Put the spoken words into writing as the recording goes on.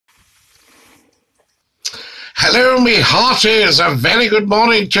Hello, me hearties. A very good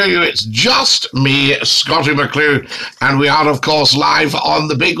morning to you. It's just me, Scotty McClue, and we are, of course, live on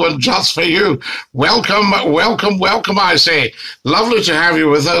the big one just for you. Welcome, welcome, welcome, I say. Lovely to have you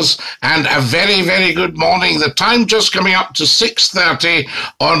with us, and a very, very good morning. The time just coming up to 6:30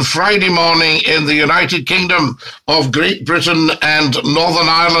 on Friday morning in the United Kingdom of Great Britain and Northern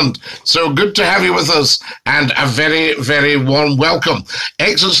Ireland. So good to have you with us, and a very, very warm welcome.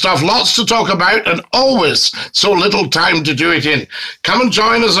 Excellent stuff, lots to talk about, and always so little time to do it in. Come and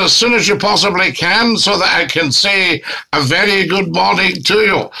join us as soon as you possibly can so that I can say a very good morning to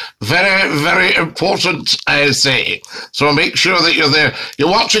you. Very, very important, I say. So make sure that you're there.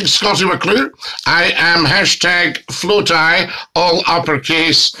 You're watching Scotty McClue. I am hashtag FloatEye, all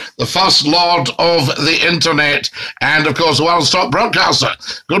uppercase, the first lord of the internet, and of course the world's top broadcaster.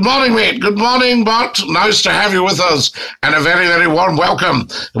 Good morning, mate. Good morning, Bart. Nice to have you with us, and a very, very warm welcome.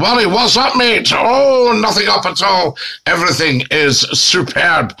 Good morning. What's up, mate? Oh, nothing up at all. Everything is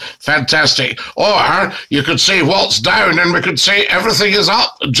superb. Fantastic. Or you could say what's down, and we could say everything is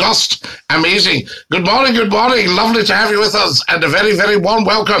up. Just amazing. Good morning, good morning. Lovely to have you with us, and a very, very warm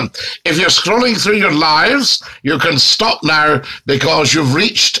welcome. If you're scrolling through your lives, you can stop now because you've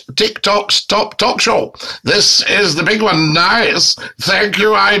reached TikTok's top talk show. This is the big one. Nice. Thank you,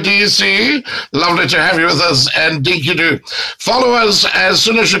 IDC. Lovely to have you with us, and dinky-doo. Follow us as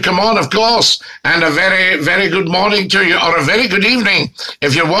soon as you come on, of course, and a very, very good morning to you, or a very good evening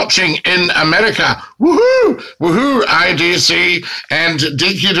if you're watching in America. Woohoo! Woohoo, IDC, and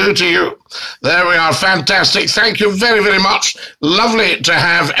dinky-doo to you. There we are. Fantastic. Thank you very, very much. Lovely to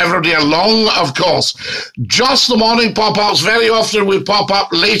have everybody along, of course. Just the morning pop-ups. Very often we pop up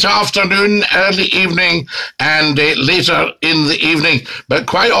late afternoon, early evening, and later in the evening. But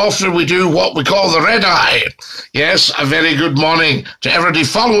quite often we do what we call the red eye. Yes, a very good morning to everybody.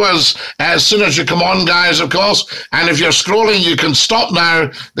 Follow us as soon as you come on, guys, of course. And if you're scrolling, you can stop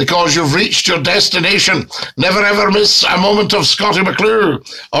now because you've reached your destination. Never ever miss a moment of Scotty McClue,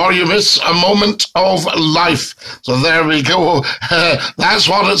 or you miss a moment of life. So there we go. That's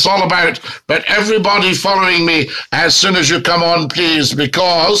what it's all about. But everybody following me as soon as you come on, please,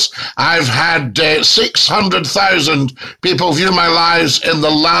 because I've had 600,000 people view my lives in the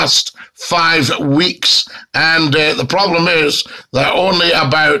last 5 weeks, and the problem is that only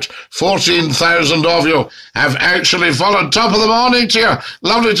about 14,000 of you have actually followed. Top of the morning to you.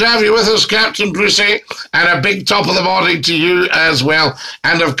 Lovely to have you with us, Captain Brucey, and a big top of the morning to you as well.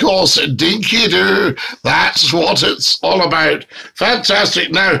 And of course, dinky-doo. That's what it's all about.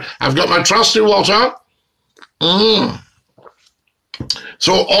 Fantastic. Now, I've got my trusty water.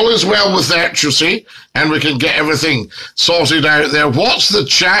 So all is well with that, you see, and we can get everything sorted out there. What's the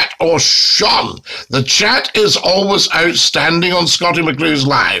chat? Oh, Sean, the chat is always outstanding on Scotty McClue's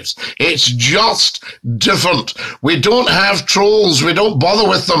lives. It's just different. We don't have trolls. We don't bother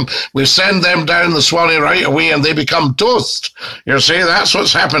with them. We send them down the Swanee right away and they become toast. You see, that's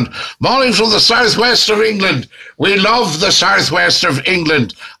what's happened. Morning from the southwest of England. We love the southwest of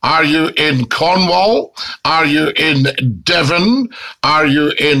England. Are you in Cornwall? Are you in Devon? Are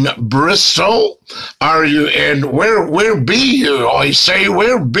you in Bristol? Are you in, where be you? I say,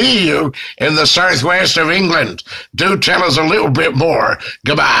 where be you in the southwest of England? Do tell us a little bit more.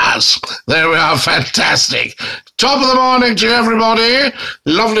 Goodbyes. There we are. Fantastic. Top of the morning to everybody.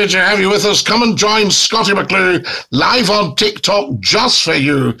 Lovely to have you with us. Come and join Scotty McClue live on TikTok just for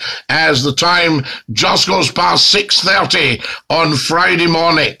you as the time just goes past 6:30 on Friday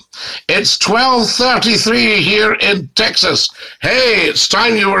morning. It's 12:33 here in Texas. Hey, it's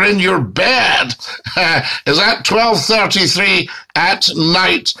time you were in your bed. Is that 12:33 at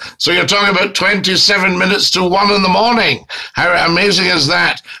night? So you're talking about 27 minutes to 1 in the morning. How amazing is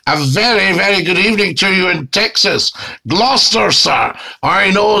that? A very, very good evening to you in Texas. Gloucester, sir.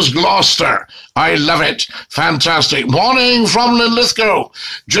 I knows Gloucester. I love it. Fantastic. Morning from Linlithgow.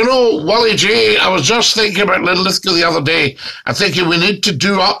 Do you know, Wally J, I was just thinking about Linlithgow the other day. I'm thinking we need to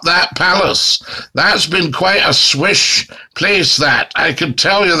do up that palace. That's been quite a swish place, that. I can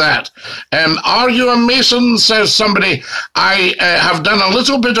tell you that. Are you a mason, says somebody. I have done a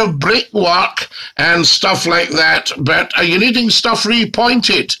little bit of brickwork and stuff like that, but are you needing stuff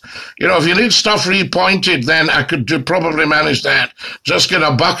repointed? You know, if you need stuff repointed, then I could probably manage that. Just get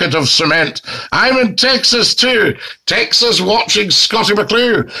a bucket of cement I'm in Texas too. Texas watching Scotty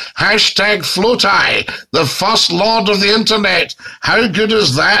McClue. Hashtag FloatEye, the first lord of the internet. How good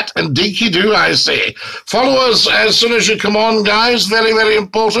is that? And dinky do, I say. Follow us as soon as you come on, guys. Very, very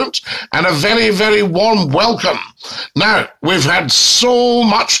important. And a very, very warm welcome. Now, we've had so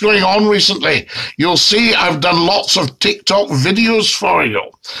much going on recently. You'll see I've done lots of TikTok videos for you.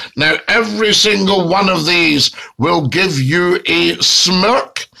 Now, every single one of these will give you a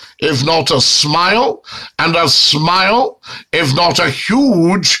smirk, if not a smile, and a smile, if not a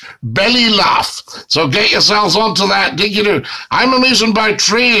huge belly laugh. So get yourselves onto that, dig-you-do. I'm amazing by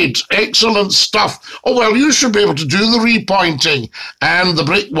trade. Excellent stuff. Oh, well, you should be able to do the repointing and the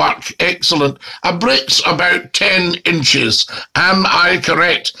brickwork. Excellent. A brick's about 10 inches. Am I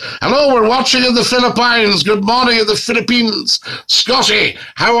correct? Hello, we're watching in the Philippines. Good morning in the Philippines. Scotty,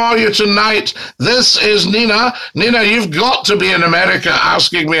 how are you tonight? This is Nina. Nina, you've got to be in America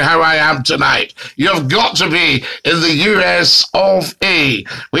asking me how I am tonight. You've got to be in the US of A.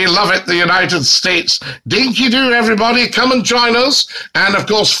 We love it, the United States. Dinky do, everybody. Come and join us. And, of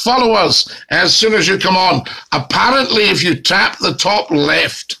course, follow us as soon as you come on. Apparently, if you tap the top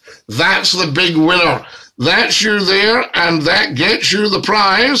left, that's the big winner. That's you there, and that gets you the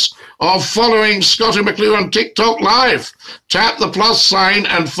prize of following Scotty McClue on TikTok Live. Tap the plus sign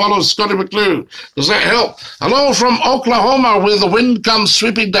and follow Scotty McClue. Does that help? Hello from Oklahoma, where the wind comes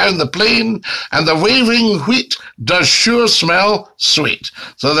sweeping down the plain and the waving wheat does sure smell sweet.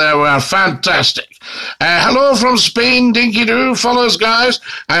 So there we are. Fantastic. Hello from Spain, dinky doo. Follow us, guys.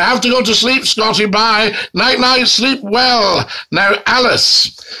 I have to go to sleep, Scotty. Bye. Night, night. Sleep well. Now,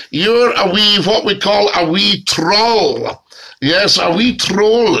 Alice, you're a wee, what we call a wee troll. Yes, a wee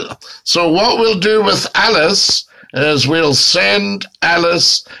troll. So what we'll do with Alice is we'll send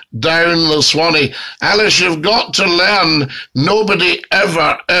Alice down the Swanee. Alice, you've got to learn nobody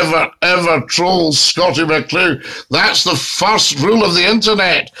ever, ever, ever trolls Scotty McClue. That's the first rule of the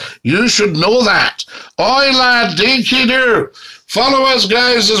internet. You should know that. Oi, lad, dinky do. Follow us,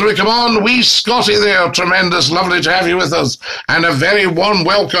 guys, as we come on. Wee Scotty there. Tremendous. Lovely to have you with us. And a very warm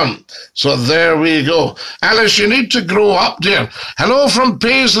welcome. So there we go. Alice, you need to grow up, dear. Hello from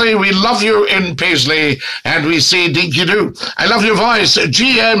Paisley. We love you in Paisley. And we say dinky do. I love your voice.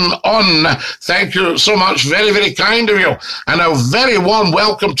 GM on. Thank you so much. Very, very kind of you. And a very warm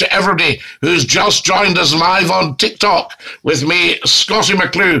welcome to everybody who's just joined us live on TikTok with me, Scotty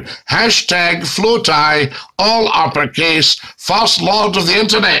McClue. Hashtag FloatEye, all uppercase, first lord of the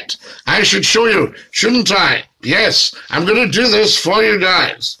internet. I should show you, shouldn't I? Yes, I'm going to do this for you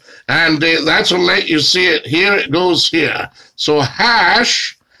guys. And that will let you see it. Here it goes here. So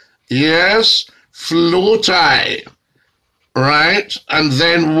hash, yes, FloatEye. Right? And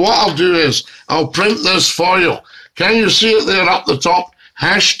then what I'll do is I'll print this for you. Can you see it there up the top?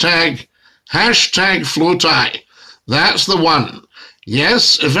 Hashtag FloatEye. That's the one.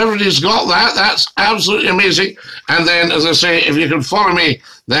 Yes, if everybody's got that, that's absolutely amazing. And then, as I say, if you can follow me,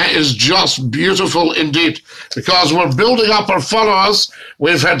 that is just beautiful indeed, because we're building up our followers.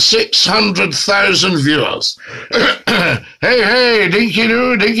 We've had 600,000 viewers. Hey,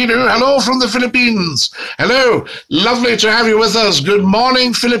 dinky-doo, dinky-doo. Hello from the Philippines. Hello. Lovely to have you with us. Good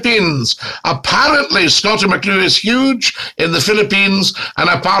morning, Philippines. Apparently, Scotty McClue is huge in the Philippines, and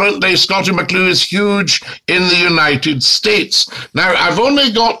apparently Scotty McClue is huge in the United States. Now, I've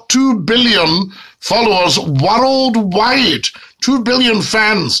only got 2 billion followers worldwide. 2 billion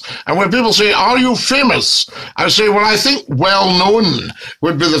fans. And when people say, are you famous? I say, well, I think well-known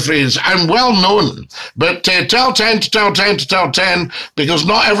would be the phrase. I'm well-known. But tell 10 to tell 10 to tell 10, because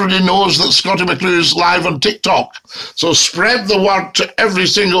not everybody knows that Scotty McClue is live on TikTok. So spread the word to every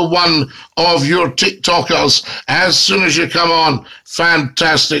single one of your TikTokers as soon as you come on.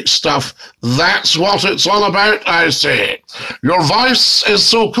 Fantastic stuff. That's what it's all about, I say. Your voice is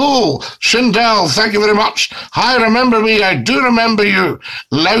so cool. Shindell, thank you very much. Hi, remember me. I do remember you.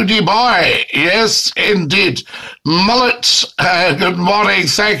 Loudy boy. Yes, indeed. Mullet, good morning.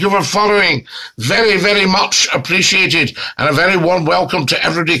 Thank you for following. Very, very much appreciated. And a very warm welcome to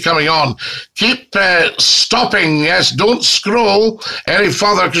everybody coming on. Keep stopping. Yes, don't scroll any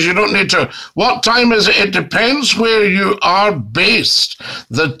further because you don't need to. What time is it? It depends where you are based.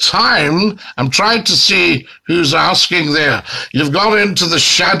 The time, I'm trying to see who's asking there. You've gone into the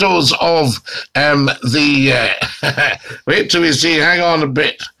shadows of wait till we see, hang on a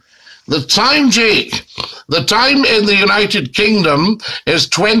bit. The time, Jake, the time in the United Kingdom is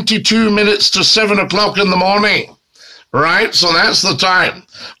 22 minutes to 7 o'clock in the morning. Right, so that's the time.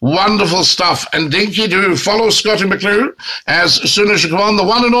 Wonderful stuff. And dinky do follow Scotty McClue as soon as you come on. The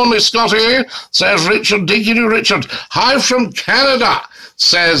one and only Scotty, says Richard. Dinky do Richard. Hi from Canada.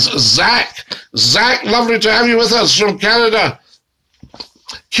 says Zach. Zach, lovely to have you with us from Canada.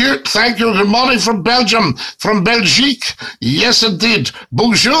 Cute, thank you. Good morning from Belgium, from Belgique. Yes, indeed.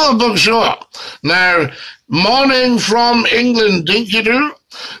 Bonjour, bonjour. Now, morning from England, dinky-doo.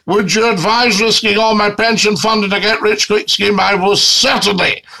 Would you advise risking all my pension fund in a get-rich-quick scheme? I most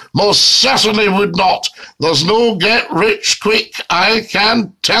certainly would not. There's no get-rich-quick, I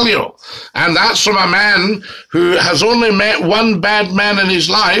can tell you. And that's from a man who has only met one bad man in his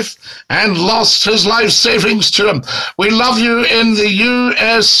life and lost his life savings to him. We love you in the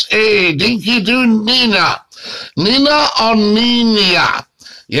USA. Dinky-doo, Nina. Nina or Nina?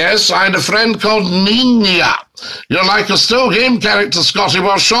 Yes, I had a friend called Nina. You're like a still game character, Scotty.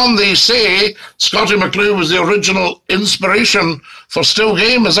 Well, Sean, they say Scotty McClue was the original inspiration for still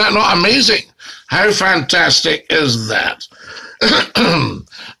game. Is that not amazing? How fantastic is that?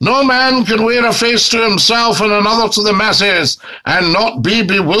 No man can wear a face to himself and another to the masses and not be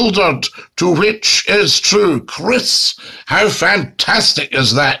bewildered, to which is true. Chris, how fantastic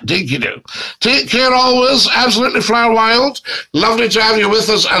is that? Dinky-doo. Take care always. Absolutely flower wild. Lovely to have you with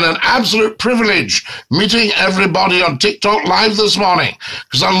us, and an absolute privilege meeting everybody on TikTok Live this morning,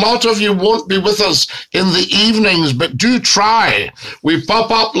 because a lot of you won't be with us in the evenings, but do try. We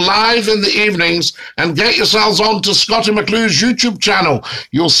pop up live in the evenings, and get yourselves on to Scotty McClue's YouTube channel.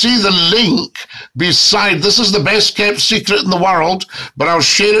 You'll see the link beside. This is the best kept secret in the world, but I'll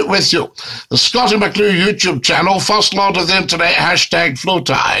share it with you. The Scotty McClue YouTube channel, First Lord of the Internet, hashtag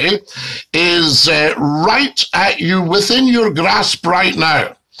FlowTie, is right at you, within your grasp right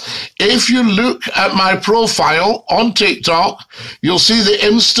now. If you look at my profile on TikTok, you'll see the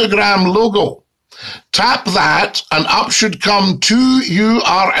Instagram logo. Tap that and up should come two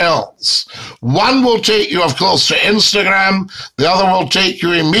URLs. One will take you, of course, to Instagram. The other will take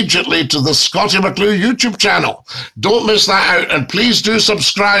you immediately to the Scotty McClue YouTube channel. Don't miss that out, and please do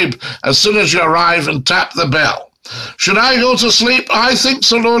subscribe as soon as you arrive and tap the bell. Should I go to sleep? I think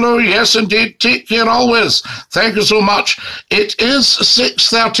so, Lolo. Yes, indeed. Take care always. Thank you so much. It is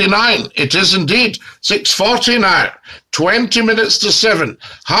 6:39. It is indeed 6:40 now. 20 minutes to 7.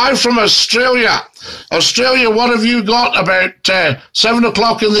 Hi from Australia. Australia, what have you got about 7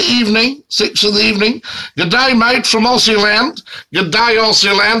 o'clock in the evening, 6 in the evening? Good day, mate, from Aussie land. Good day,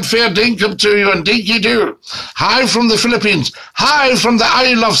 Aussie land. Fair dinkum to you, and dinky-doo. Hi from the Philippines. Hi from the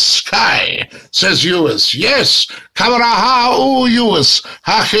Isle of Skye, says Ewis. Yes, kamaraha o Ewis.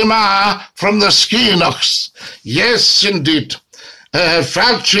 Hachima from the Skienox. Yes, indeed.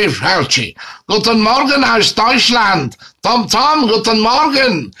 Falchi. Guten Morgen aus Deutschland. Tom, guten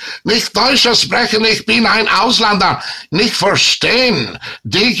Morgen. Nicht Deutscher sprechen, ich bin ein Ausländer. Nicht verstehen.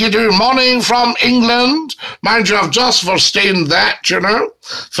 Dinky-doo, morning from England. Mind you, I've just verstehen that, you know.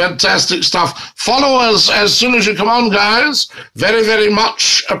 Fantastic stuff. Follow us as soon as you come on, guys. Very, very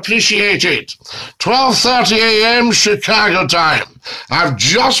much appreciated. 12:30 a.m. Chicago time. I've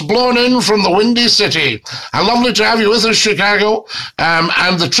just blown in from the Windy City. And lovely to have you with us, Chicago.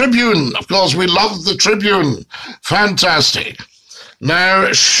 And the Tribune, of course, we love the Tribune. Fantastic.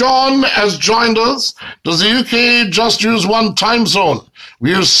 Now, Sean has joined us. Does the UK just use one time zone?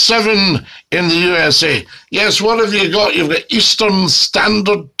 We use 7 in the USA. Yes, what have you got? You've got Eastern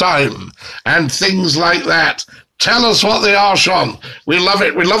Standard Time and things like that. Tell us what they are, Sean. We love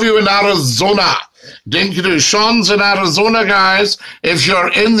it. We love you in Arizona. Dinky-doo. Sean's in Arizona, guys. If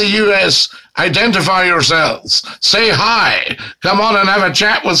you're in the US, identify yourselves. Say hi. Come on and have a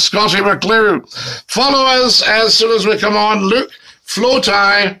chat with Scotty McClue. Follow us as soon as we come on. Look,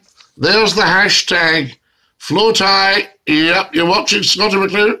 FlowTie. There's the hashtag. FlowTie. Yep, you're watching Scotty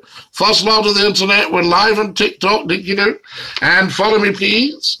McClue. First Lord of the Internet. We're live on TikTok. Dinky-doo. And follow me,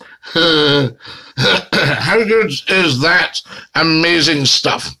 please. How good is that? Amazing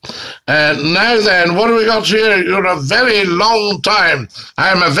stuff. Now then, what do we got here? You're a very long time.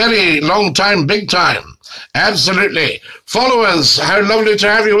 I'm a very long time, big time. Absolutely. Follow us. How lovely to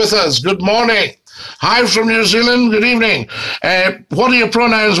have you with us. Good morning. Hi from New Zealand. Good evening. What are your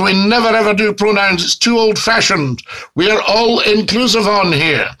pronouns? We never ever do pronouns. It's too old-fashioned. We are all inclusive on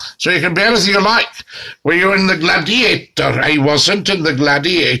here. So you can be anything you like. Were you in the Gladiator? I wasn't in the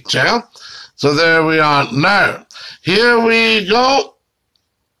Gladiator. So there we are. Now, here we go.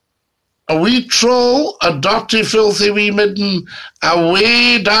 A wee troll, a dirty, filthy wee midden,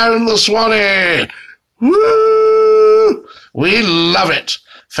 away down the Swanee. Woo! We love it.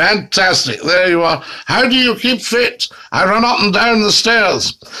 Fantastic. There you are. How do you keep fit? I run up and down the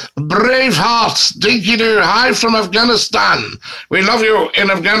stairs. Brave hearts. Dinky-doo. Hi from Afghanistan. We love you in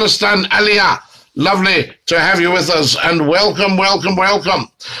Afghanistan, Aliyah. Lovely to have you with us, and welcome, welcome, welcome.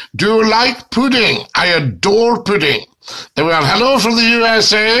 Do you like pudding? I adore pudding. There we are. Hello from the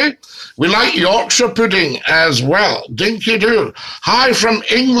USA. We like Yorkshire pudding as well. Dinky doo. Hi from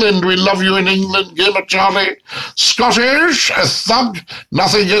England. We love you in England. Gamer Charlie. Scottish. A thug.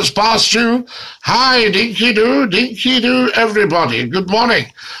 Nothing gets past you. Hi, dinky doo, everybody. Good morning.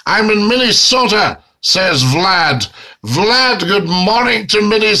 I'm in Minnesota, says Vlad. Vlad, good morning to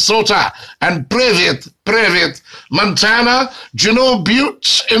Minnesota. And Privet, Montana. Do you know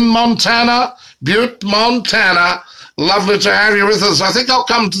Butte in Montana? Butte, Montana. Lovely to have you with us. I think I'll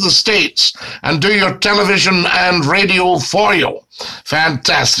come to the States and do your television and radio for you.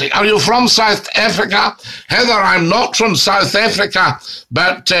 Fantastic. Are you from South Africa? Heather, I'm not from South Africa,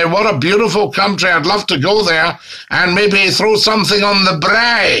 but what a beautiful country. I'd love to go there and maybe throw something on the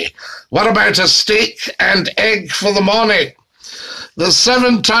braai. What about a steak and egg for the morning? The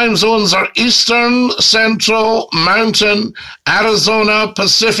 7 time zones are Eastern, Central, Mountain, Arizona,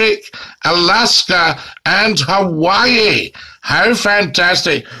 Pacific, Alaska, and Hawaii. How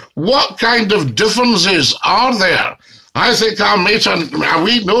fantastic. What kind of differences are there? I think I'll make a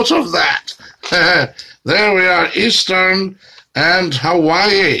wee note of that. There we are, Eastern and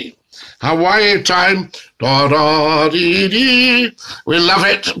Hawaii. Hawaii time. Da-da-dee-dee. We love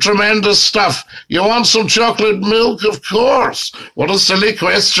it. Tremendous stuff. You want some chocolate milk? Of course. What a silly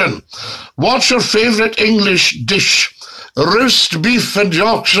question. What's your favourite English dish? Roast beef and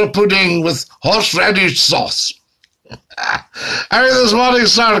Yorkshire pudding with horseradish sauce. How are you this morning,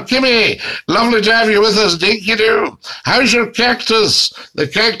 sir? Kimmy, lovely to have you with us. Dinky-doo. How's your cactus? The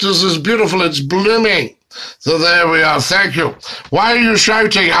cactus is beautiful. It's blooming. So there we are. Thank you. Why are you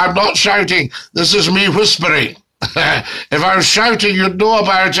shouting? I'm not shouting. This is me whispering. If I was shouting, you'd know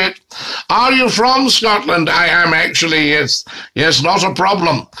about it. Are you from Scotland? I am actually, yes. Yes, not a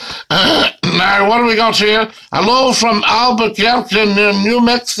problem. Now, what do we got here? Hello from Albuquerque, New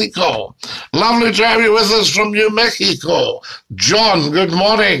Mexico. Lovely to have you with us from New Mexico. John, good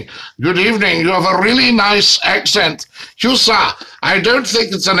morning. Good evening. You have a really nice accent. Husa, I don't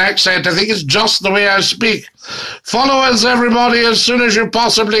think it's an accent. I think it's just the way I speak. Follow us, everybody, as soon as you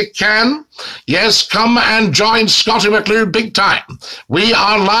possibly can. Yes, come and join Scotty McClue big time. We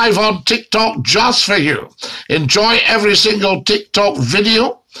are live on TikTok just for you. Enjoy every single TikTok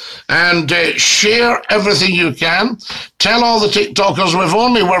video and share everything you can. Tell all the TikTokers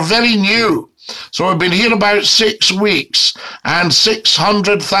we're very new. So we've been here about 6 weeks and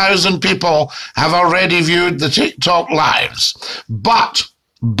 600,000 people have already viewed the TikTok lives. But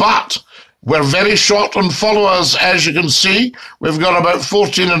we're very short on followers, as you can see. We've got about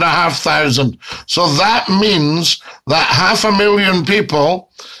 14,500. So that means that 500,000 people,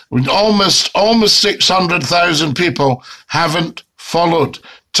 almost 600,000 people haven't followed.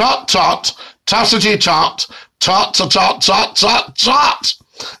 Tot, tutty tot, tot.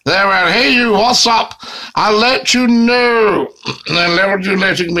 There we are. Hey you, what's up? I'll let you know. And what are you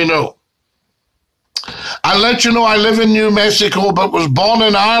letting me know? I'll let you know I live in New Mexico but was born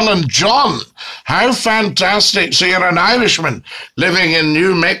in Ireland. John, how fantastic. So you're an Irishman living in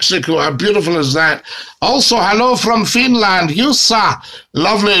New Mexico. How beautiful is that? Also, hello from Finland. Jussa,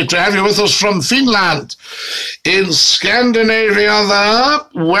 lovely to have you with us from Finland. In Scandinavia there,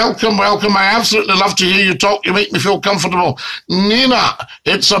 welcome. I absolutely love to hear you talk. You make me feel comfortable. Nina,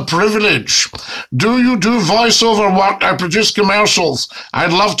 it's a privilege. Do you do voiceover work? I produce commercials.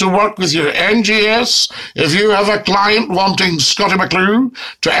 I'd love to work with you. NGS, if you have a client wanting Scotty McClue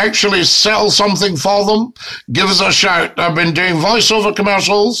to actually sell something for them, give us a shout. I've been doing voiceover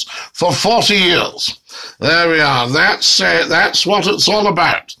commercials for 40 years. There we are. That's what it's all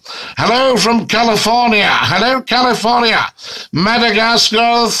about. Hello from California. Hello, California.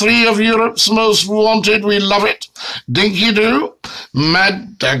 Madagascar, 3 of Europe's most wanted. We love it. Dinky-doo.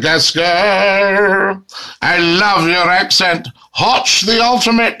 Madagascar. I love your accent. Hotch the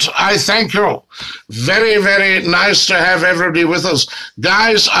ultimate. I thank you. Very, very nice to have everybody with us.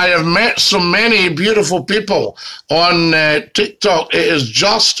 Guys, I have met so many beautiful people on TikTok. It is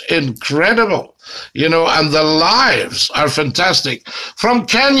just incredible. You know, and the lives are fantastic. From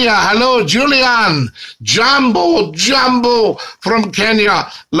Kenya, hello, Julian. Jambo from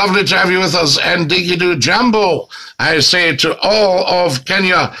Kenya. Lovely to have you with us. And Diggy-doo Jambo, I say to all of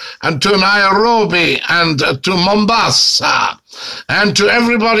Kenya, and to Nairobi, and to Mombasa, and to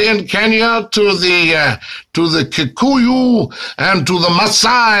everybody in Kenya, to the Kikuyu, and to the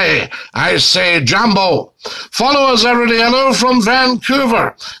Maasai, I say Jambo. Follow us, everybody. Hello from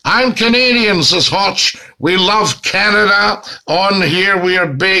Vancouver. I'm Canadian, says Hotch. We love Canada. On here, we are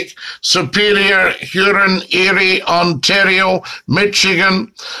big. Superior, Huron, Erie, Ontario,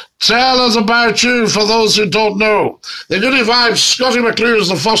 Michigan, Tell us about you for those who don't know. The Goody Vibes, Scotty McClue is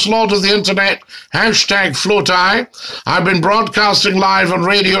the first lord of the internet. Hashtag FloatEye. I've been broadcasting live on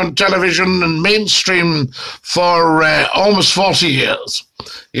radio and television and mainstream for almost 40 years.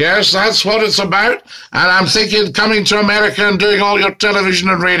 Yes, that's what it's about. And I'm thinking coming to America and doing all your television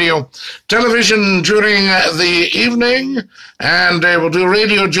and radio. Television during the evening, and we'll do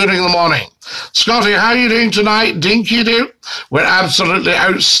radio during the morning. Scotty, how are you doing tonight? Dinky do? We're absolutely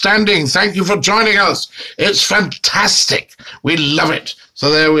outstanding. Thank you for joining us. It's fantastic. We love it. So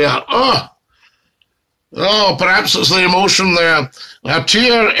there we are. Oh, perhaps it's the emotion there. A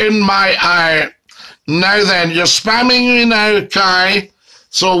tear in my eye. Now then, you're spamming me now, Kai.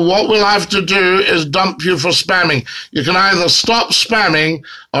 So what we'll have to do is dump you for spamming. You can either stop spamming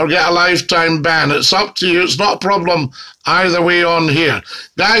or get a lifetime ban. It's up to you. It's not a problem either way on here.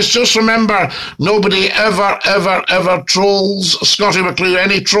 Guys, just remember, nobody ever trolls Scotty McClue.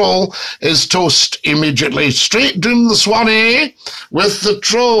 Any troll is toast immediately. Straight down the Swanee with the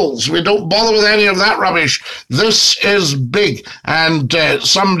trolls. We don't bother with any of that rubbish. This is big. And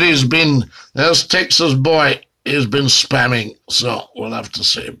somebody's been, there's Texas boy, he's been spamming, so we'll have to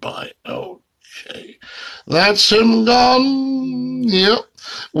say bye. Okay. That's him gone. Yep.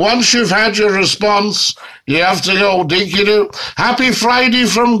 Once you've had your response, you have to go. Dinky-doo. Happy Friday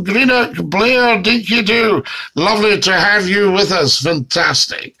from Greenock, Blair. Dinky-doo. Lovely to have you with us.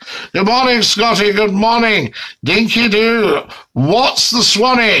 Fantastic. Good morning, Scotty. Good morning. Dinky-doo. What's the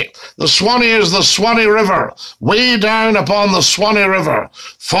Swanee? The Swanee is the Swanee River. Way down upon the Swanee River.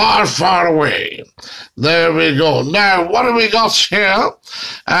 Far, far away. There we go. Now, what have we got here?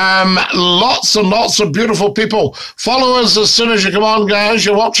 Lots and lots of beautiful people. Follow us as soon as you come on, guys.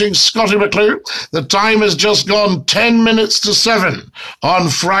 You're watching Scotty McClue. The time has just gone 10 minutes to 7 on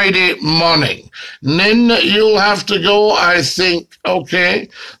Friday morning. Nin, you'll have to go, I think. Okay.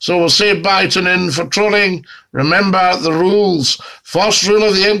 So we'll say bye to Nin for trolling. Remember the rules. First rule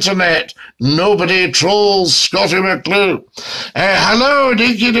of the internet. Nobody trolls Scotty McClue. Hello,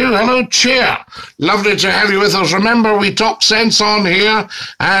 Dinky-doo. Hello, Chair. Lovely to have you with us. Remember, we talk sense on here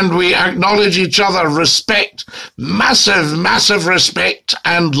and we acknowledge each other. Respect. Massive respect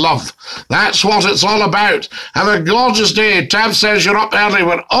and love. That's what it's all about. Have a gorgeous day. Tab says you're up early.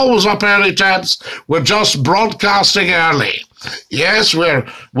 We're always up early, Tabs. We're just broadcasting early. Yes, we're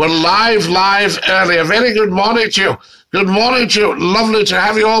live early. A very good morning to you. Good morning to you. Lovely to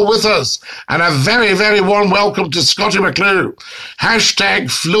have you all with us. And a very warm welcome to Scotty McClue. Hashtag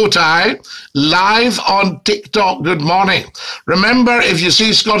FloatEye, live on TikTok. Good morning. Remember, if you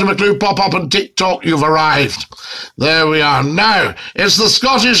see Scotty McClue pop up on TikTok, you've arrived. There we are. Now, it's the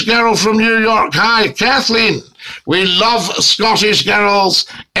Scottish girl from New York. Hi, Kathleen. We love Scottish girls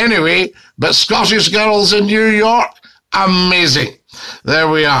anyway, but Scottish girls in New York, amazing. There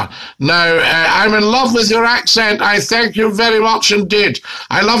we are. Now, I'm in love with your accent. I thank you very much indeed.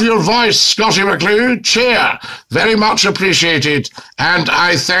 I love your voice, Scotty McClue. Chair. Very much appreciated. And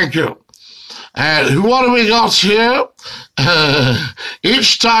I thank you. What have we got here?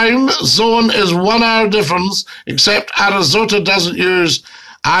 Each time zone is 1 hour difference, except Arizona doesn't use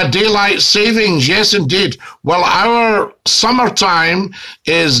daylight savings. Yes, indeed. Well, our summertime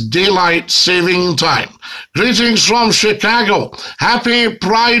is daylight saving time. Greetings from Chicago. Happy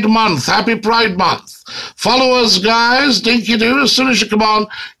Pride Month. Happy Pride Month. Follow us, guys. Dinky-doo. As soon as you come on,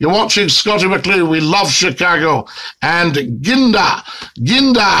 you're watching Scotty McClue. We love Chicago. And Ginda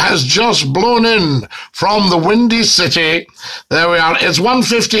has just blown in from the Windy City. There we are. It's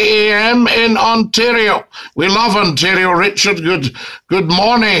 1:50 a.m. in Ontario. We love Ontario. Richard, good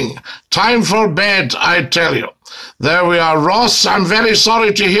morning. Time for bed, I tell you. There we are. Ross, I'm very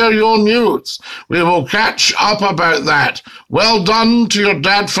sorry to hear your news. We will catch up about that. Well done to your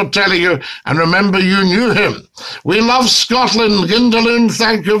dad for telling you, and remember you knew him. We love Scotland. Gindaloon,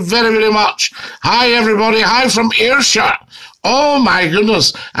 thank you very much. Hi, everybody. Hi from Ayrshire. Oh, my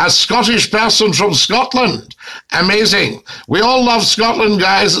goodness, a Scottish person from Scotland. Amazing. We all love Scotland,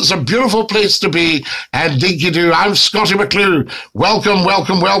 guys. It's a beautiful place to be. And Dinky-doo, I'm Scotty McClue.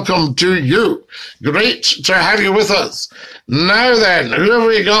 Welcome to you. Great to have you with us. Now then, who have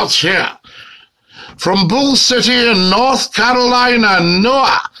we got here? From Bull City in North Carolina,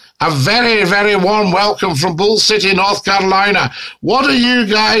 Noah. A very warm welcome from Bull City, North Carolina. What are you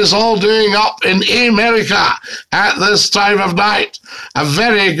guys all doing up in America at this time of night? A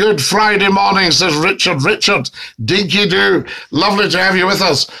very good Friday morning, says Richard. Richard, Dinky-doo. Lovely to have you with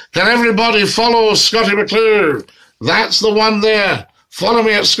us. Can everybody follow Scotty McClue? That's the one there. Follow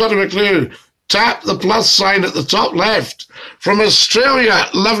me at Scotty McClue. tap the plus sign at the top left. From Australia,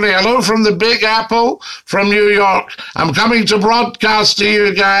 lovely. Hello from the Big Apple from New York. I'm coming to broadcast to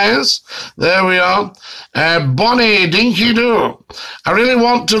you guys. There we are. Bonnie, dinky doo. I really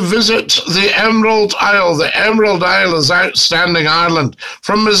want to visit the Emerald Isle. The Emerald Isle is outstanding Ireland.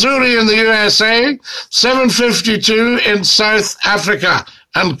 From Missouri in the USA, 7:52 in South Africa.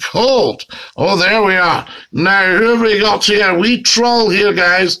 And cold. Oh, there we are. Now, who have we got here? Wee troll here,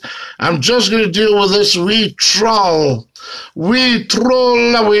 guys. I'm just going to deal with this wee troll. We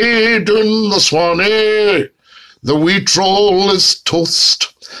troll away down the Swanee. The wee troll is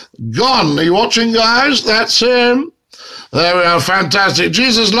toast. Gone. Are you watching, guys? That's him. There we are. Fantastic.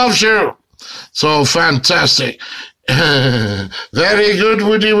 Jesus loves you. So fantastic. Very good,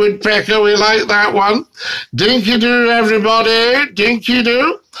 Woody Woodpecker. We like that one. Dinky do, everybody. Dinky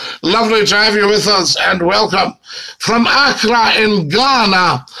do. Lovely to have you with us, and welcome. From Accra in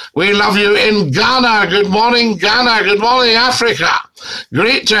Ghana, we love you in Ghana. Good morning, Ghana. Good morning, Africa.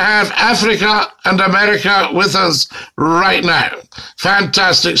 Great to have Africa and America with us right now.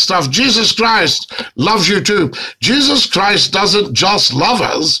 Fantastic stuff. Jesus Christ loves you too. Jesus Christ doesn't just love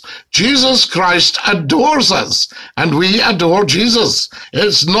us. Jesus Christ adores us, and we adore Jesus.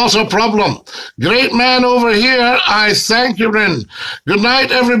 It's not a problem. Great man over here. I thank you, Rin. Good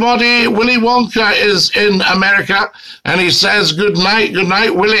night, everybody. Willy Wonka is in America, and he says good night,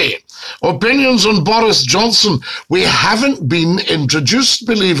 Willie. Opinions on Boris Johnson. We haven't been introduced,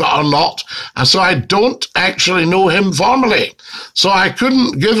 believe it or not, so I don't actually know him formally. So I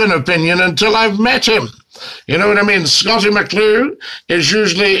couldn't give an opinion until I've met him. You know what I mean? Scotty McClue is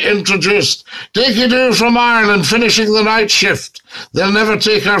usually introduced. Take-a-do from Ireland, finishing the night shift. They'll never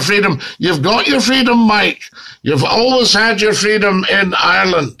take our freedom. You've got your freedom, Mike. You've always had your freedom in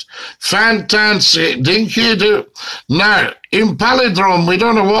Ireland. Fantastic. Dinky-do. Now, in Palindrome, we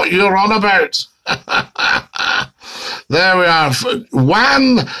don't know what you're on about. There we are.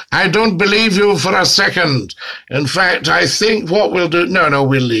 Juan, I don't believe you for a second. In fact, I think what we'll do... No,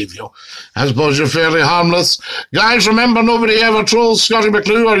 we'll leave you. I suppose you're fairly harmless. Guys, remember, nobody ever trolls Scotty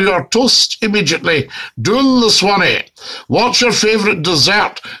McClue or you're toast immediately. Doon the Swanee. What's your favourite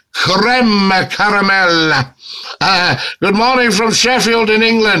dessert? Creme caramel. Good morning from Sheffield in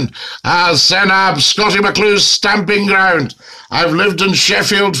England. Senab, Scotty McClue's stamping ground. I've lived in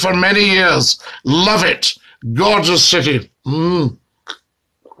Sheffield for many years. Love it. Gorgeous city. Full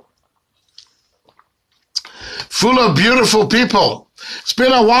of beautiful people. It's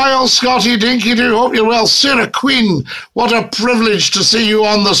been a while, Scotty Dinky-Doo. Hope you're well. Sarah Queen, what a privilege to see you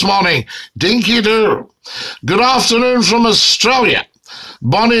on this morning. Dinky-Doo. Good afternoon from Australia.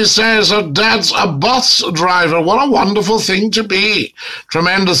 Bonnie says her dad's a bus driver. What a wonderful thing to be.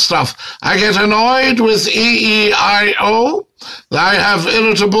 Tremendous stuff. I get annoyed with E-E-I-O. I have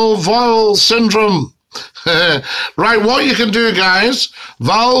irritable vowel syndrome. Right, what you can do, guys,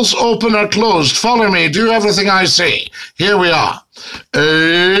 vowels open or closed. Follow me. Do everything I say. Here we are.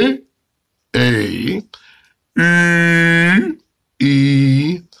 A, E,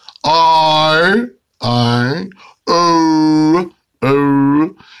 E, I, O,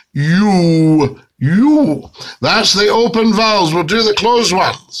 U. That's the open vowels. We'll do the closed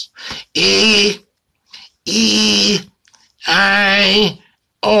ones. E, I,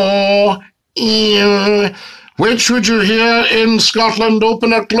 O, U. Which would you hear in Scotland,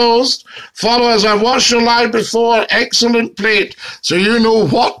 open or closed? Followers, I've watched your live before. Excellent plate. So you know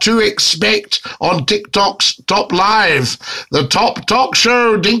what to expect on TikTok's Top Live. The top talk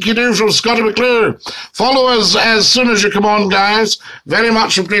show, Dinky-Doo from Scotty McClue. Followers as soon as you come on, guys. Very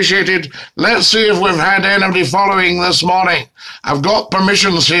much appreciated. Let's see if we've had anybody following this morning. I've got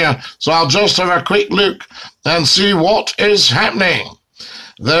permissions here, so I'll just have a quick look and see what is happening.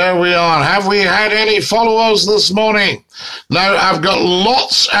 There we are. Have we had any followers this morning? Now, I've got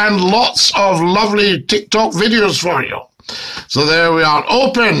lots and lots of lovely TikTok videos for you. So there we are.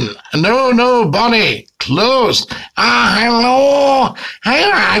 Open. No, Bonnie. Closed. Hello.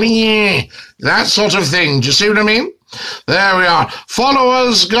 How are you? That sort of thing. Do you see what I mean? There we are.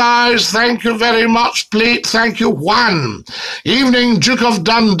 Followers, guys, thank you very much. Plate, thank you. Juan. Evening, Duke of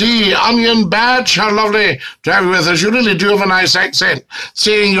Dundee. Onion Badge, how lovely to have you with us. You really do have a nice accent.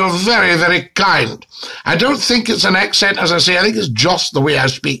 Saying you're very, very kind. I don't think it's an accent, as I say. I think it's just the way I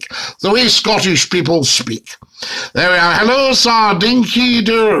speak. The way Scottish people speak. There we are. Hello, sir.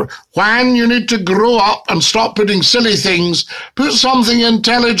 Dinky-Doo. Juan, you need to grow up and stop putting silly things. Put something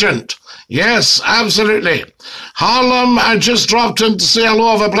intelligent. Yes, absolutely. Harlem, I just dropped in to say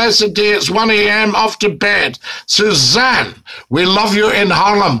hello. Have a blessed day. It's 1 a.m. off to bed. Suzanne, we love you in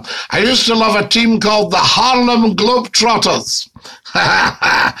Harlem. I used to love a team called the Harlem Globetrotters.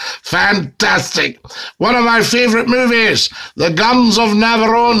 Fantastic. One of my favorite movies, The Guns of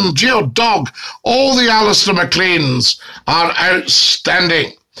Navarone, Geodog. All the Alistair MacLeans are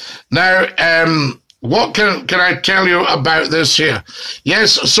outstanding. Now, what can I tell you about this here?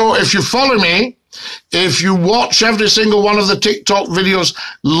 Yes, so if you follow me, if you watch every single one of the TikTok videos,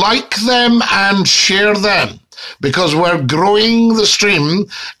 like them and share them, because we're growing the stream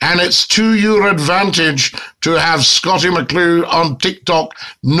and it's to your advantage to have Scottie McClue on TikTok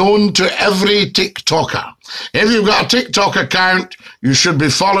known to every TikToker. If you've got a TikTok account, you should be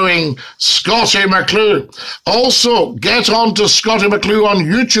following Scottie McClue. Also, get on to Scottie McClue on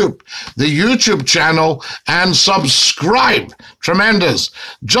YouTube, the YouTube channel, and subscribe. Tremendous.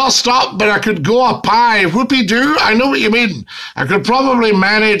 Just up, but I could go a pie. Whoopie-doo, I know what you mean. I could probably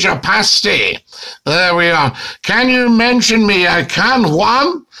manage a pasty. There we are. Can you mention me? I can,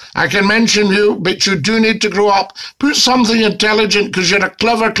 Juan. I can mention you, but you do need to grow up. Put something intelligent because you're a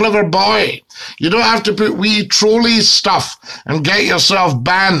clever, clever boy. You don't have to put wee trolley stuff and get yourself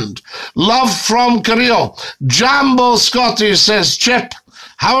banned. Love from Korea. Jambo Scotty says, Chip,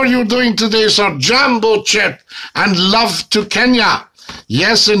 how are you doing today, sir? Jambo Chip. And love to Kenya.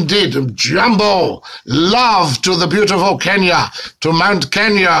 Yes, indeed. Jambo. Love to the beautiful Kenya, to Mount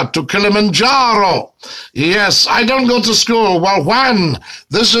Kenya, to Kilimanjaro. Yes, I don't go to school. Well, when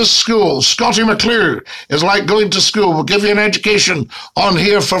this is school, Scottie McClue is like going to school. We'll give you an education on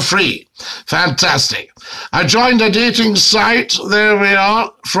here for free. Fantastic. I joined a dating site. There we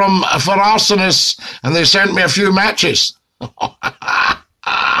are, for arsonists, and they sent me a few matches.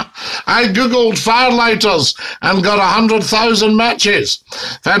 I googled firelighters and got 100,000 matches.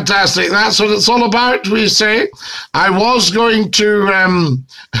 Fantastic. That's what it's all about, we say. I was going to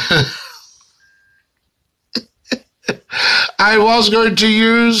I was going to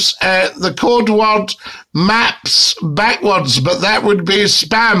use the code word maps backwards, but that would be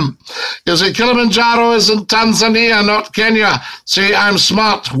spam. You see, Kilimanjaro is in Tanzania, not Kenya. See, I'm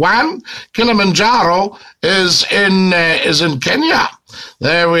smart. One, Kilimanjaro is in Kenya.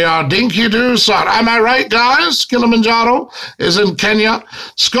 There we are. Dinky doo, sir. Am I right, guys? Kilimanjaro is in Kenya.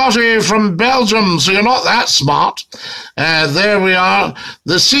 Scotty from Belgium, so you're not that smart. There we are.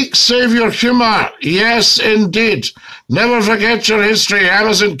 The Sikh Saviour humour. Yes, indeed. Never forget your history.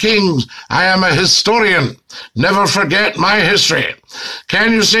 Amazon Kings. I am a historian. Never forget my history.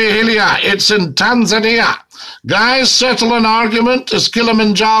 Can you say Hilia? It's in Tanzania. Guys, settle an argument. Is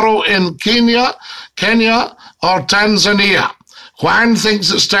Kilimanjaro in Kenya, or Tanzania? Juan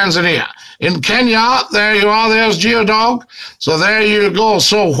thinks it's Tanzania. In Kenya, there you are, there's Geodog. So there you go.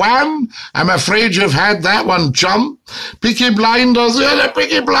 So Juan, I'm afraid you've had that one, chum. Peaky Blinders, you're a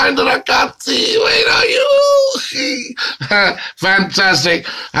Peaky Blinder, I can't see. Where are you? Fantastic.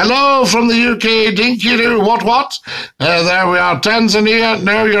 Hello from the UK, Dinky-doo, what? There we are, Tanzania.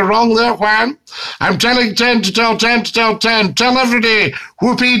 No, you're wrong there, Juan. I'm telling 10 to tell 10 to tell 10. Tell every day,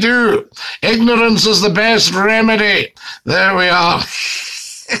 whoopee-doo. Ignorance is the best remedy. There we are.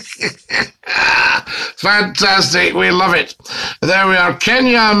 Fantastic, we love it. There we are.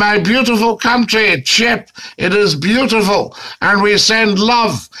 Kenya, my beautiful country. Chip, it is beautiful. And we send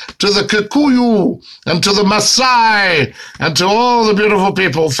love to the Kikuyu and to the Maasai and to all the beautiful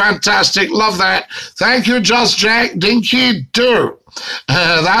people. Fantastic, love that. Thank you, Just Jack. Dinky do.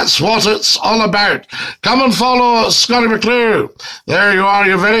 That's what it's all about. Come and follow Scottie McClue. There you are.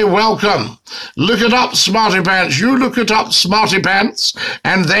 You're very welcome. Look it up, Smarty Pants. You look it up, Smarty Pants,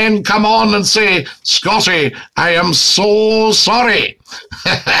 and then come on and say, Scotty, I am so sorry.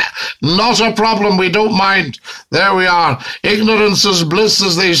 Not a problem. We don't mind. There we are. Ignorance is bliss,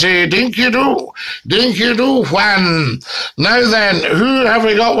 as they say. Dinky-doo. Dinky-doo, Juan. Now then, who have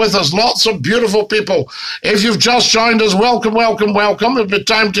we got with us? Lots of beautiful people. If you've just joined us, welcome, welcome, welcome. It'll be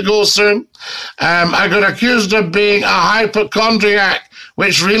time to go soon. I got accused of being a hypochondriac,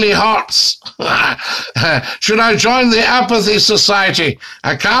 which really hurts. Should I join the Apathy Society?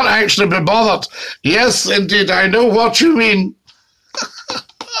 I can't actually be bothered. Yes, indeed, I know what you mean.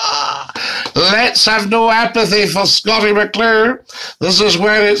 Let's have no apathy for Scottie McClue. This is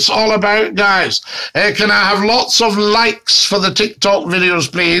where it's all about, guys. Can I have lots of likes for the TikTok videos,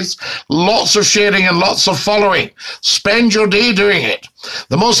 please? Lots of sharing and lots of following. Spend your day doing it.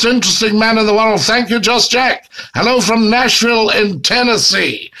 The most interesting man in the world. Thank you, Just Jack. Hello from Nashville in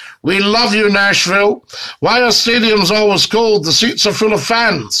Tennessee. We love you, Nashville. Why are stadiums always cold? The seats are full of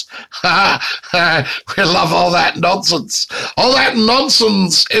fans. We love all that nonsense. All that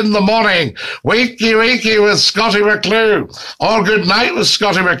nonsense in the morning. Wakey, wakey with Scotty McClue. Or good night with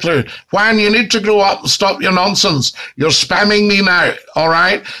Scotty McClue. Juan, you need to grow up and stop your nonsense. You're spamming me now, all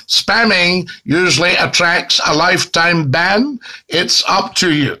right? Spamming usually attracts a lifetime ban. It's up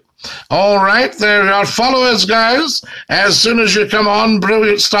to you. All right, there you are. Follow us, guys. As soon as you come on,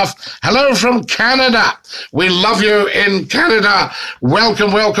 brilliant stuff. Hello from Canada. We love you in Canada.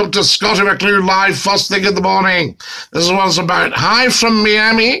 Welcome, welcome to Scotty McClue Live, first thing in the morning. This is what it's about. Hi from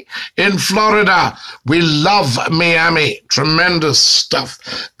Miami in Florida. We love Miami. Tremendous stuff.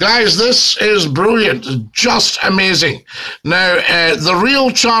 Guys, this is brilliant. Just amazing. Now, the real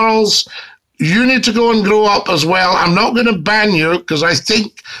Charles, you need to go and grow up as well. I'm not going to ban you because I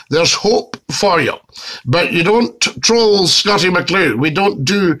think there's hope for you. But you don't troll Scotty McClue. We don't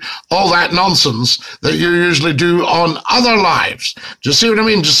do all that nonsense that you usually do on other lives. Do you see what I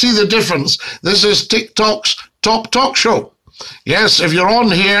mean? Do you see the difference? This is TikTok's top talk show. Yes, if you're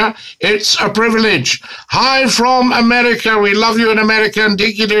on here, it's a privilege. Hi from America. We love you in America and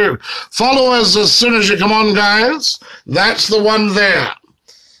dinky-doo. Follow us as soon as you come on, guys. That's the one there.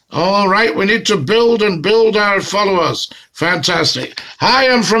 All right, we need to build and build our followers. Fantastic. Hi,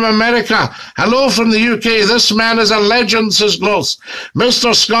 I'm from America. Hello from the UK. This man is a legend, says Gloss.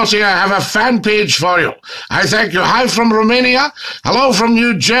 Mr. Scotty, I have a fan page for you. I thank you. Hi from Romania. Hello from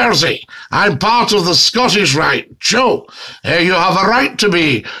New Jersey. I'm part of the Scottish Rite. Joe, you have a right to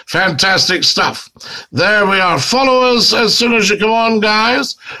be. Fantastic stuff. There we are. Follow us as soon as you come on,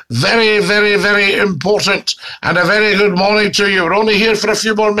 guys. Very, very, very important. And a very good morning to you. We're only here for a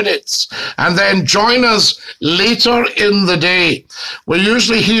few more minutes. And then join us later in the day. We're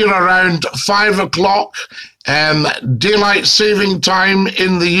usually here around 5 o'clock, daylight saving time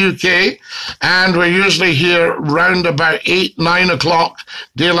in the UK, and we're usually here round about 8, 9 o'clock,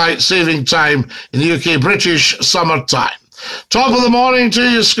 daylight saving time in the UK, British summer time. Top of the morning to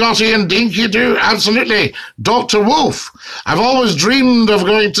you, Scotty and dinky-doo. Absolutely. Dr. Wolf, I've always dreamed of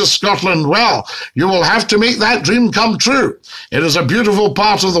going to Scotland. Well, you will have to make that dream come true. It is a beautiful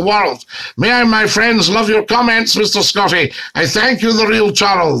part of the world. May I, my friends, love your comments, Mr. Scotty. I thank you, the real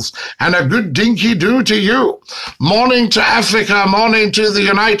Charles, and a good dinky-doo to you. Morning to Africa, morning to the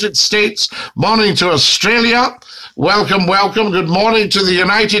United States, morning to Australia. Welcome, welcome. Good morning to the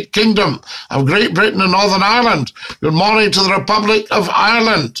United Kingdom of Great Britain and Northern Ireland. Good morning to the Republic of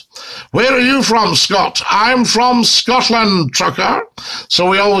Ireland. Where are you from, Scott? I'm from Scotland, trucker. So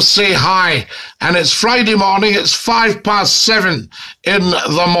we always say hi. And it's Friday morning. It's 7:05 in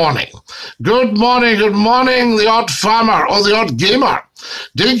the morning. Good morning, the odd farmer or the odd gamer.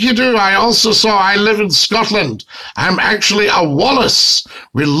 Dinky-doo, I also saw I live in Scotland. I'm actually a Wallace.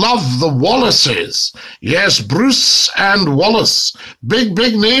 We love the Wallaces. Yes, Bruce and Wallace. Big,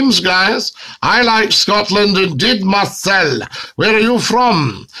 big names, guys. I like Scotland indeed, Marcel. Where are you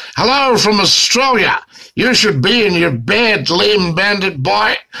from? Hello from Australia. You should be in your bed, lame bandit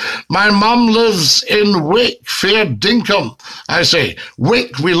boy. My mum lives in Wick, fair dinkum. I say,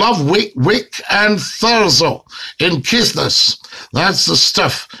 Wick, we love Wick, Wick and Thurso in Caithness. That's the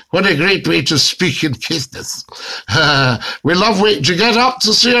stuff. What a great way to speak in Caithness. We love Wick. Do you get up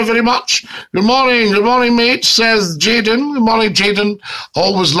to see her very much? Good morning, mate, says Jaden. Good morning, Jaden.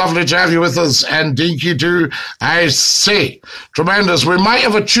 Always lovely to have you with us. And dinky-doo, I say. Tremendous. We might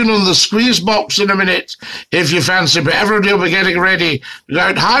have a tune on the squeeze box in a minute, if you fancy, but everybody will be getting ready.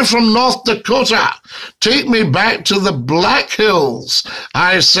 Hi from North Dakota. Take me back to the Black Hills.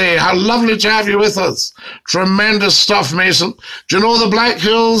 I say, how lovely to have you with us. Tremendous stuff, Mason. Do you know the Black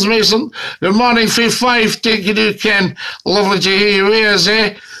Hills, Mason? Good morning, Fay Fife. Dinky-doo, Ken. Lovely to hear you ears,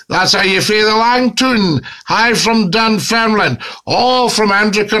 eh? That's how you feel the lang tune. Hi from Dunfermline. All from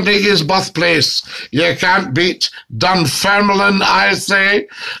Andrew Carnegie's birthplace. You can't beat Dunfermline, I say.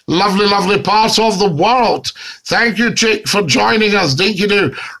 Lovely, lovely part of the world. Thank you, Chick, for joining us.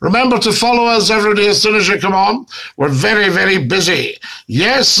 Dinky-doo. Remember to follow us every day as soon as you come on. We're very, very busy.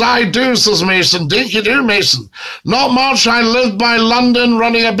 Yes, I do, says Mason. Dinky-doo, Mason. Not much. I live by London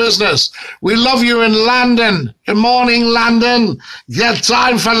running a business. We love you in London. Good morning, London. Get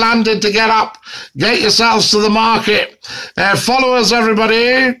time for London to get up. Get yourselves to the market. Follow us,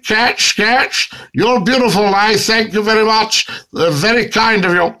 everybody. Catch. You're beautiful. I thank you very much. Very kind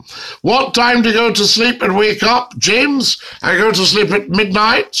of you. What time do you go to sleep and wake up? James, I go to sleep at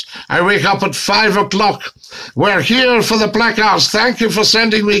midnight. I wake up at 5 o'clock. We're here for the placards. Thank you for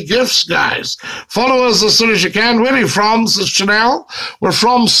sending me gifts, guys. Follow us as soon as you can. Where are you from, says Chanel? We're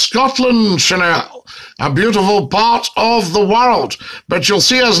from Scotland, Chanel. A beautiful part of the world. But you'll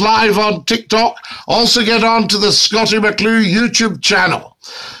see see us live on TikTok. Also get on to the Scotty McClue YouTube channel.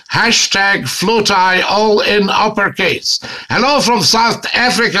 Hashtag FloatEye, all in uppercase. Hello from South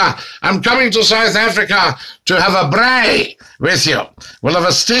Africa. I'm coming to South Africa to have a braai with you. We'll have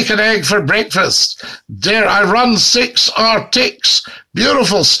a steak and egg for breakfast. Dare I run 6 Arctics.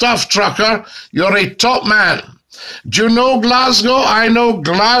 Beautiful stuff, trucker. You're a top man. Do you know Glasgow? I know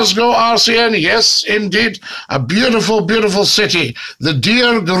Glasgow, RCN. Yes, indeed. A beautiful, beautiful city. The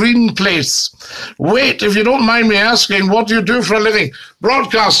dear green place. Wait, if you don't mind me asking, what do you do for a living?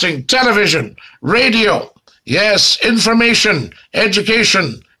 Broadcasting, television, radio. Yes, information,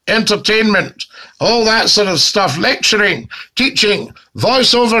 education, entertainment, all that sort of stuff. Lecturing, teaching,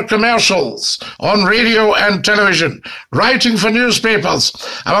 voiceover commercials on radio and television, writing for newspapers.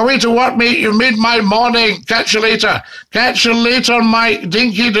 I'm away to work, mate. You've made my morning. Catch you later. Catch you later, Mike.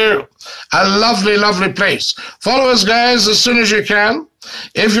 Dinky do. A lovely, lovely place. Follow us, guys, as soon as you can.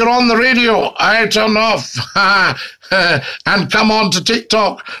 If you're on the radio, I turn off and come on to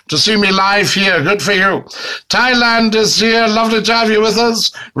TikTok to see me live here. Good for you. Thailand is here. Lovely to have you with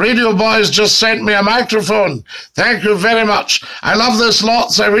us. Radio Boys just sent me a microphone. Thank you very much. I love this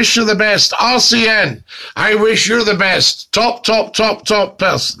lots. I wish you the best. RCN, I wish you the best. Top, top, top, top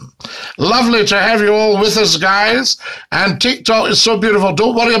person. Lovely to have you all with us, guys. And TikTok is so beautiful.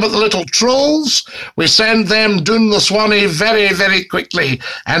 Don't worry about the little trolls. We send them down the Swanee very, very quickly.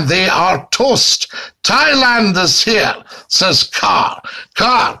 And they are toast. Thailand is here, says Car.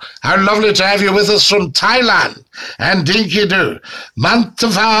 Car, how lovely to have you with us from Thailand. And Dinky do.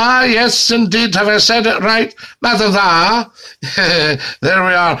 Mantava, yes indeed, have I said it right? Mantava. There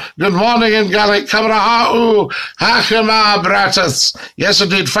we are. Good morning in Gaelic. Kamrahau, Hakama Bratas. Yes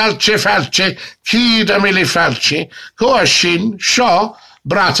indeed, Falchi, Falchi, Kid Emily Falchi, Koashin, Shaw,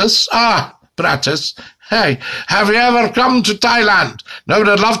 Bratas. Ah, Bratas. Hey, have you ever come to Thailand? No, but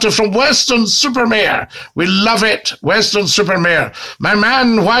I'd love to. From Western Supermare. We love it, Western Supermare. My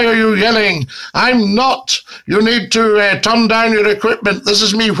man, why are you yelling? I'm not. You need to turn down your equipment. This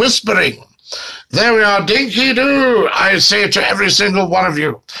is me whispering. There we are, dinky do, I say to every single one of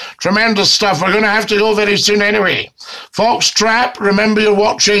you. Tremendous stuff. We're going to have to go very soon anyway. Foxtrap, remember you're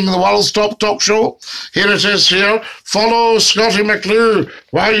watching the World's Top Talk Show. Here it is here. Follow Scotty McClue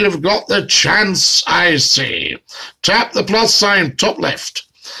while you've got the chance, I say. Tap the plus sign, top left.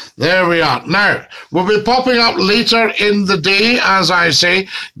 There we are. Now, we'll be popping up later in the day, as I say.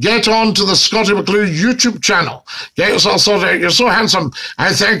 Get on to the Scotty McClue YouTube channel. Get yourself sorted out. You're so handsome.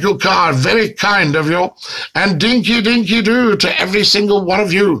 I thank you, Car. Very kind of you. And dinky, dinky do to every single one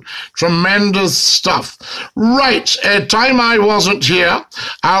of you. Tremendous stuff. Right, time I wasn't here,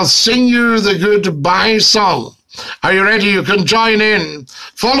 I'll sing you the goodbye song. Are you ready? You can join in.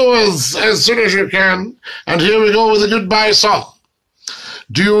 Follow us as soon as you can. And here we go with the goodbye song.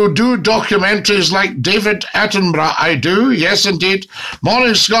 Do you do documentaries like David Attenborough? I do, yes indeed.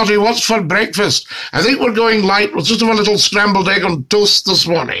 Morning, Scotty, what's for breakfast? I think we're going light. We'll just have a little scrambled egg on toast this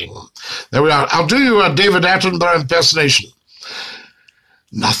morning. There we are. I'll do you a David Attenborough impersonation.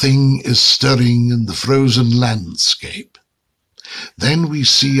 Nothing is stirring in the frozen landscape. Then we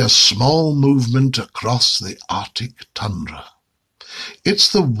see a small movement across the Arctic tundra. It's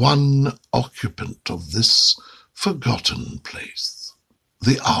the one occupant of this forgotten place.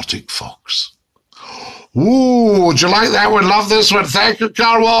 The Arctic fox. Ooh, would you like that one? Love this one. Thank you,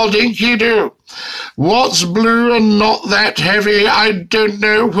 Carwall. Dinky do. What's blue and not that heavy? I don't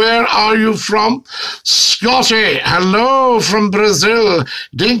know. Where are you from? Scotty. Hello from Brazil.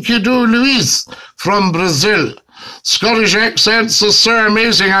 Dinky do, Luis from Brazil. Scottish accents are so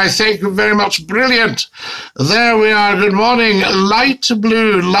amazing. I thank you very much. Brilliant. There we are. Good morning. Light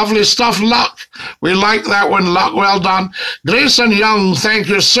blue. Lovely stuff. Luck. We like that one. Luck. Well done. Grayson Young, thank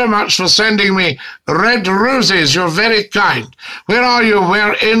you so much for sending me red roses. You're very kind. Where are you?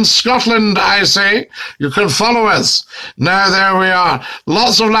 We're in Scotland, I say. You can follow us. Now, there we are.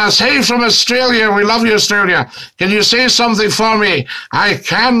 Lots of laughs. Hey, from Australia. We love you, Australia. Can you say something for me? I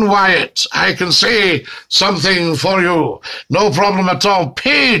can, Wyatt. I can say something for you. No problem at all.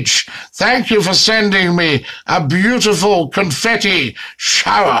 Paige, thank you for sending me a beautiful confetti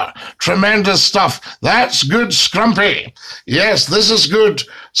shower. Tremendous stuff. That's good, Scrumpy. Yes, this is good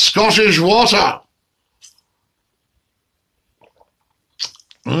Scottish water.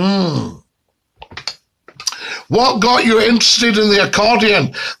 What got you interested in the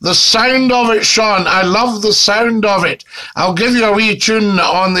accordion? The sound of it, Sean. I love the sound of it. I'll give you a wee tune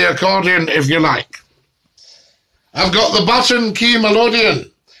on the accordion if you like. I've got the button key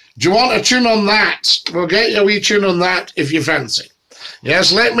melodeon. Do you want a tune on that? We'll get you a wee tune on that if you fancy.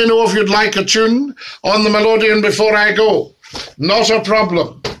 Yes, let me know if you'd like a tune on the melodeon before I go. Not a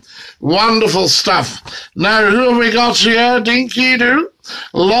problem. Wonderful stuff. Now, who have we got here? Dinky Doo?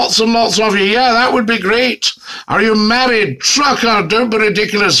 Lots and lots of you. Yeah, that would be great. Are you married? Trucker, don't be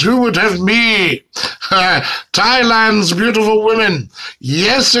ridiculous. Who would have me? Thailand's beautiful women.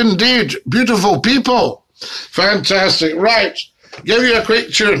 Yes, indeed. Beautiful people. Fantastic. Right. Give you a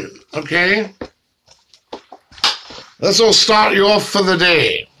quick tune, okay? This will start you off for the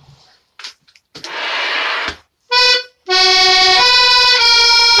day.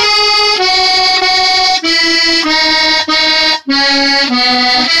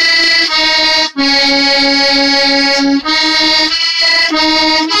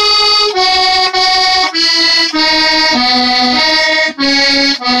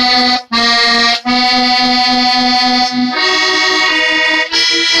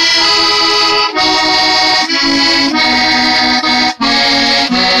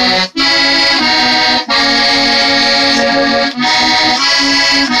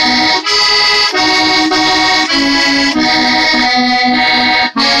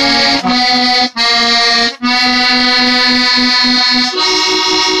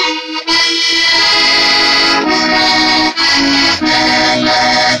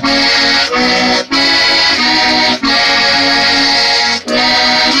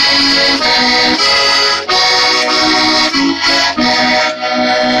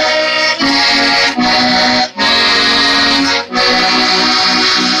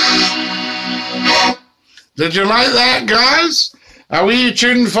 Did you like that, guys? A wee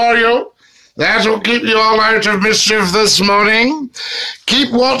tune for you. That'll keep you all out of mischief this morning.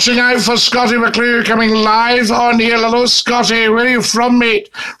 Keep watching out for Scotty McClure coming live on here. Hello, Scotty. Where are you from, mate?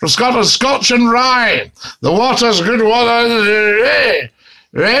 From Scotland, Scotch and Rye. The water's good water.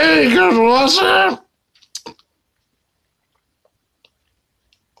 Very good water.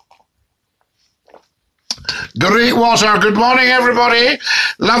 Great water. Good morning, everybody.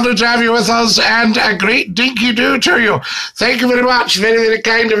 Lovely to have you with us, and a great dinky do to you. Thank you very much. Very, very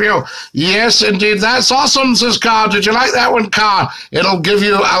kind of you. Yes, indeed. That's awesome, says Carl. Did you like that one, Carl? It'll give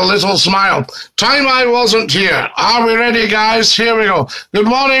you a little smile. Time I wasn't here. Are we ready, guys? Here we go. Good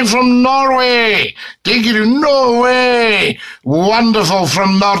morning from Norway. Dinky do. Norway. Wonderful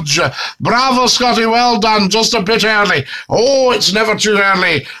from Norge. Bravo, Scotty. Well done. Just a bit early. Oh, it's never too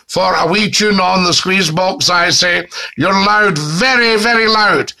early for a wee tune on the squeeze box, I say. You're loud, very, very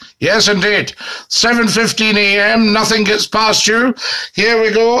loud. Yes, indeed. 7:15 a.m., nothing gets past you. Here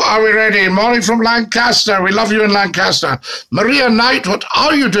we go. Are we ready? Morning from Lancaster. We love you in Lancaster. Maria Knight, what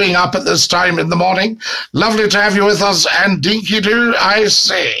are you doing up at this time in the morning? Lovely to have you with us. And dinky do, I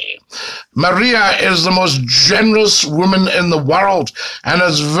say. Maria is the most generous woman in the world and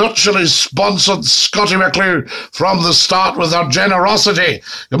has virtually sponsored Scotty McClure from the start with her generosity.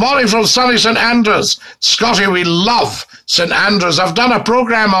 Good morning from sunny St Andrews. Scotty, we love St Andrews. I've done a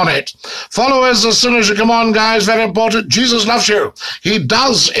program on it. Follow us as soon as you come on, guys. Very important. Jesus loves you. He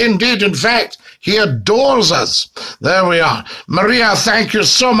does indeed. In fact, he adores us. There we are. Maria, thank you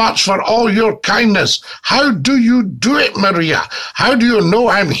so much for all your kindness. How do you do it, Maria? How do you know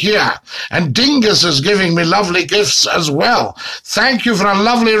I'm here? And Dingus is giving me lovely gifts as well. Thank you for a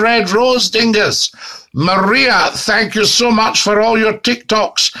lovely red rose, Dingus. Maria, thank you so much for all your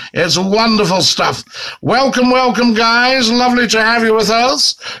TikToks. It's wonderful stuff. Welcome, welcome, guys. Lovely to have you with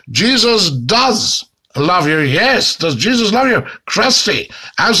us. Jesus does love you. Yes. Does Jesus love you? Krusty,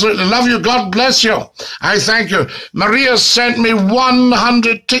 absolutely love you. God bless you. I thank you. Maria sent me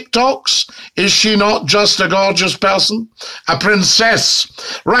 100 TikToks. Is she not just a gorgeous person? A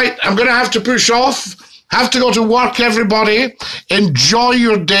princess. Right. I'm going to have to push off. Have to go to work, everybody. Enjoy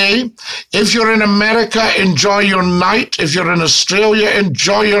your day. If you're in America, enjoy your night. If you're in Australia,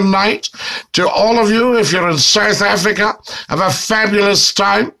 enjoy your night. To all of you, if you're in South Africa, have a fabulous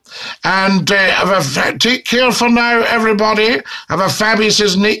time. And take care for now, everybody. Have a fabulous,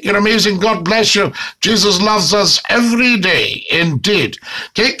 says Nick. You're amazing. God bless you. Jesus loves us every day, indeed.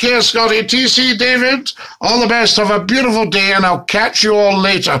 Take care, Scotty. TC, David, all the best. Have a beautiful day, and I'll catch you all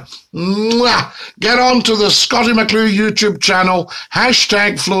later. Mwah. Get on to the Scotty McClure YouTube channel,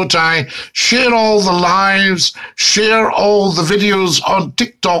 #FlowTie. Share all the lives, share all the videos on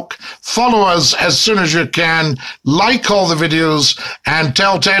TikTok. Follow us as soon as you can. Like all the videos and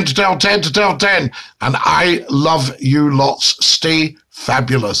tell 10 to tell 10 to tell 10. And I love you lots. Stay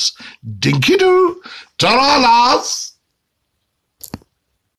fabulous. Dinky-doo. Ta-ra, lads.